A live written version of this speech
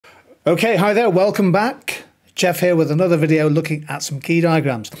Okay, hi there, welcome back. Jeff here with another video looking at some key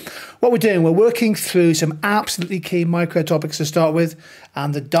diagrams. What we're doing, we're working through some absolutely key micro topics to start with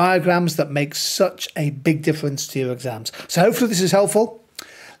and the diagrams that make such a big difference to your exams. So hopefully this is helpful.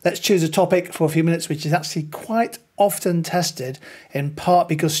 Let's choose a topic for a few minutes which is actually quite often tested, in part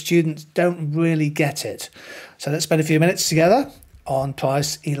because students don't really get it. So let's spend a few minutes together on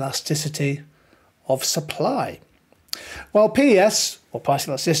price elasticity of supply. Well, PES, or price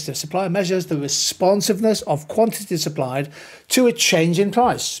elasticity of supply, measures the responsiveness of quantity supplied to a change in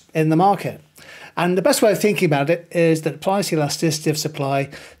price in the market. And the best way of thinking about it is that price elasticity of supply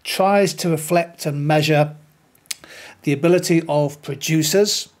tries to reflect and measure the ability of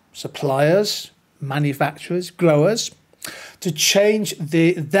producers, suppliers, manufacturers, growers to change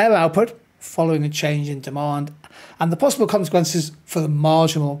their output following a change in demand and the possible consequences for the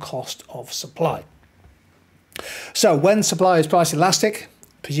marginal cost of supply. So when supply is price elastic,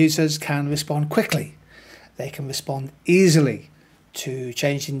 producers can respond quickly. They can respond easily to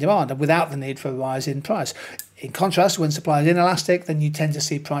change in demand and without the need for a rise in price. In contrast, when supply is inelastic, then you tend to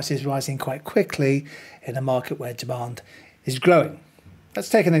see prices rising quite quickly in a market where demand is growing. Let's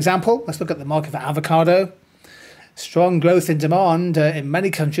take an example. Let's look at the market for avocado. Strong growth in demand in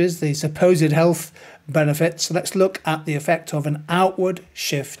many countries, the supposed health benefits. So let's look at the effect of an outward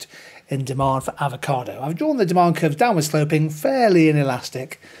shift in demand for avocado. I've drawn the demand curves downward sloping, fairly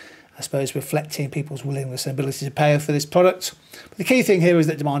inelastic, I suppose reflecting people's willingness and ability to pay for this product. But the key thing here is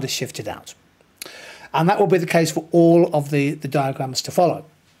that demand has shifted out. And that will be the case for all of the diagrams to follow.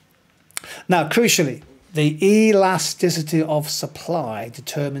 Now, crucially, the elasticity of supply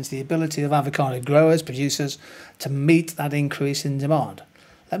determines the ability of avocado growers, producers, to meet that increase in demand.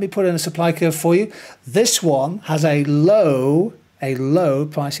 Let me put in a supply curve for you. This one has a low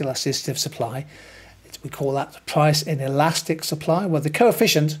price elasticity of supply. We call that price inelastic supply, where the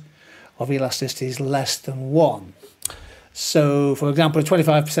coefficient of elasticity is less than 1. So, for example, a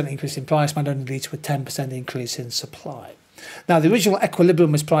 25% increase in price might only lead to a 10% increase in supply. Now, the original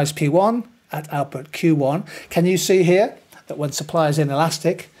equilibrium was price P1 at output Q1. Can you see here that when supply is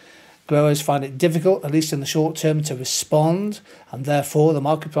inelastic, growers find it difficult, at least in the short term, to respond, and therefore the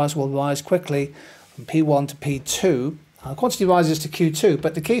market price will rise quickly from P1 to P2. Quantity rises to Q2,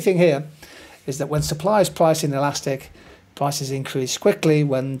 but the key thing here is that when supply is price inelastic, prices increase quickly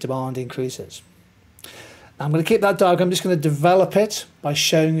when demand increases. Now I'm going to keep that diagram, I'm just going to develop it by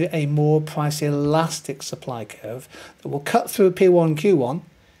showing you a more price elastic supply curve that will cut through P1 Q1,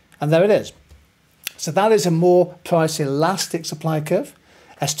 and there it is. So that is a more price elastic supply curve,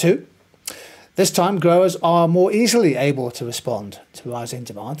 S2. This time growers are more easily able to respond to rising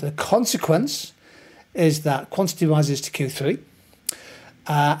demand. The consequence is that quantity rises to Q3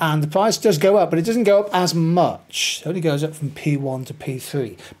 and the price does go up, but it doesn't go up as much. It only goes up from P1 to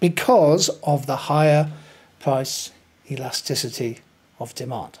P3 because of the higher price elasticity of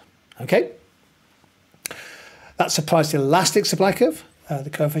demand. Okay, that's a price elastic supply curve. The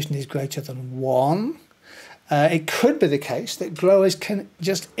coefficient is greater than 1. It could be the case that growers can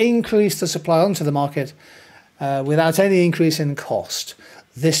just increase the supply onto the market without any increase in cost.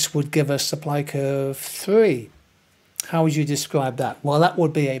 This would give us supply curve 3. How would you describe that? Well, that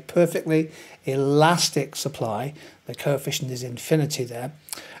would be a perfectly elastic supply. The coefficient is infinity there.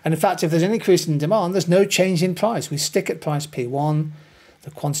 And in fact, if there's an increase in demand, there's no change in price. We stick at price P1,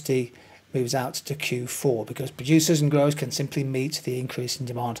 the quantity moves out to Q4 because producers and growers can simply meet the increase in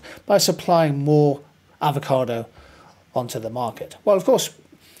demand by supplying more avocado onto the market. Well, of course,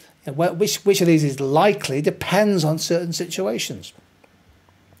 which of these is likely depends on certain situations.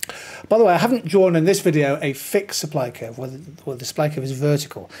 By the way, I haven't drawn in this video a fixed supply curve where the supply curve is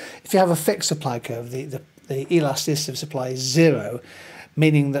vertical. If you have a fixed supply curve, the elasticity of supply is 0,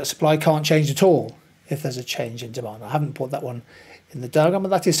 meaning that supply can't change at all if there's a change in demand. I haven't put that one in the diagram, but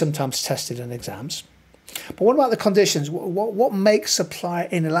that is sometimes tested in exams. But what about the conditions? What makes supply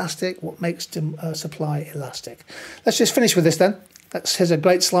inelastic? What makes supply elastic? Let's just finish with this then. Here's a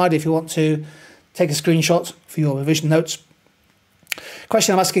great slide if you want to take a screenshot for your revision notes.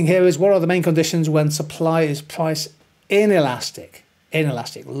 Question I'm asking here is, what are the main conditions when supply is price inelastic?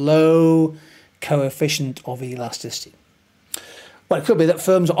 Inelastic, low coefficient of elasticity. Well, it could be that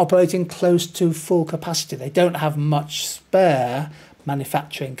firms are operating close to full capacity. They don't have much spare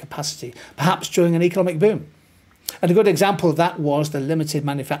manufacturing capacity, perhaps during an economic boom. And a good example of that was the limited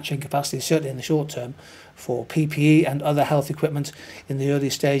manufacturing capacity, certainly in the short term, for PPE and other health equipment in the early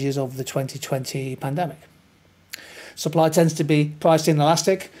stages of the 2020 pandemic. Supply tends to be price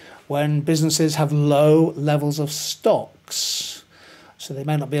inelastic when businesses have low levels of stocks. So they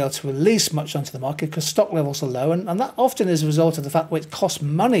may not be able to release much onto the market because stock levels are low, and that often is a result of the fact that it costs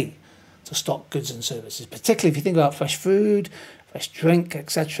money to stock goods and services, particularly if you think about fresh food, fresh drink,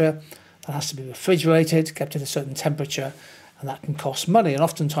 etc. That has to be refrigerated, kept at a certain temperature, and that can cost money. And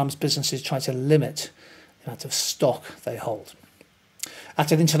oftentimes businesses try to limit the amount of stock they hold.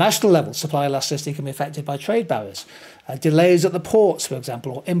 At an international level, supply elasticity can be affected by trade barriers, delays at the ports, for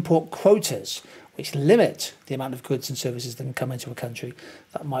example, or import quotas, which limit the amount of goods and services that can come into a country.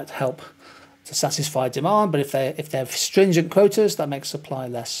 That might help to satisfy demand, but if they're stringent quotas, that makes supply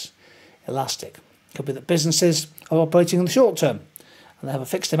less elastic. It could be that businesses are operating in the short term, and they have a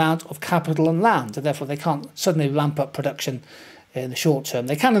fixed amount of capital and land, and therefore they can't suddenly ramp up production in the short term.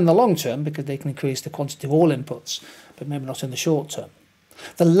 They can in the long term because they can increase the quantity of all inputs, but maybe not in the short term.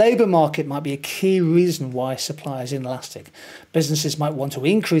 The labour market might be a key reason why supply is inelastic. Businesses might want to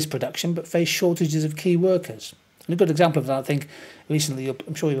increase production but face shortages of key workers. And a good example of that, I think, recently,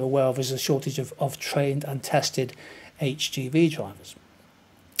 I'm sure you're aware of, is a shortage of trained and tested HGV drivers.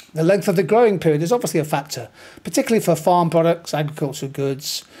 The length of the growing period is obviously a factor, particularly for farm products, agricultural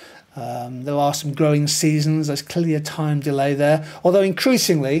goods. There are some growing seasons. There's clearly a time delay there, although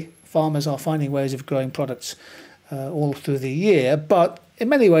increasingly farmers are finding ways of growing products all through the year, but in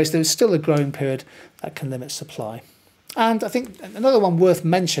many ways there is still a growing period that can limit supply. And I think another one worth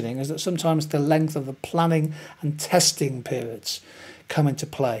mentioning is that sometimes the length of the planning and testing periods come into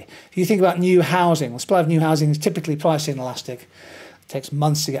play. If you think about new housing, the supply of new housing is typically price inelastic. It takes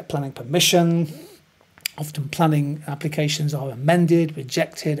months to get planning permission. Often planning applications are amended,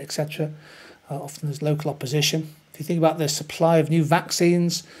 rejected, etc. Often there's local opposition. If you think about the supply of new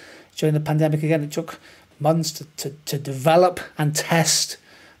vaccines during the pandemic, again, it took months to develop and test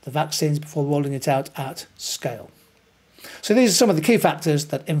the vaccines before rolling it out at scale. So these are some of the key factors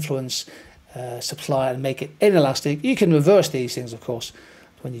that influence supply and make it inelastic. You can reverse these things, of course,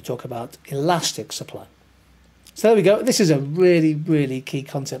 when you talk about elastic supply. So there we go. This is a really, really key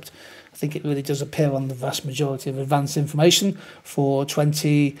concept. I think it really does appear on the vast majority of advanced information for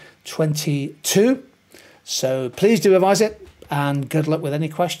 2022. So please do revise it, and good luck with any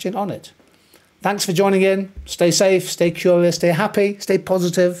question on it. Thanks for joining in. Stay safe, stay curious, stay happy, stay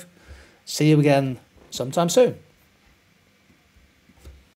positive. See you again sometime soon.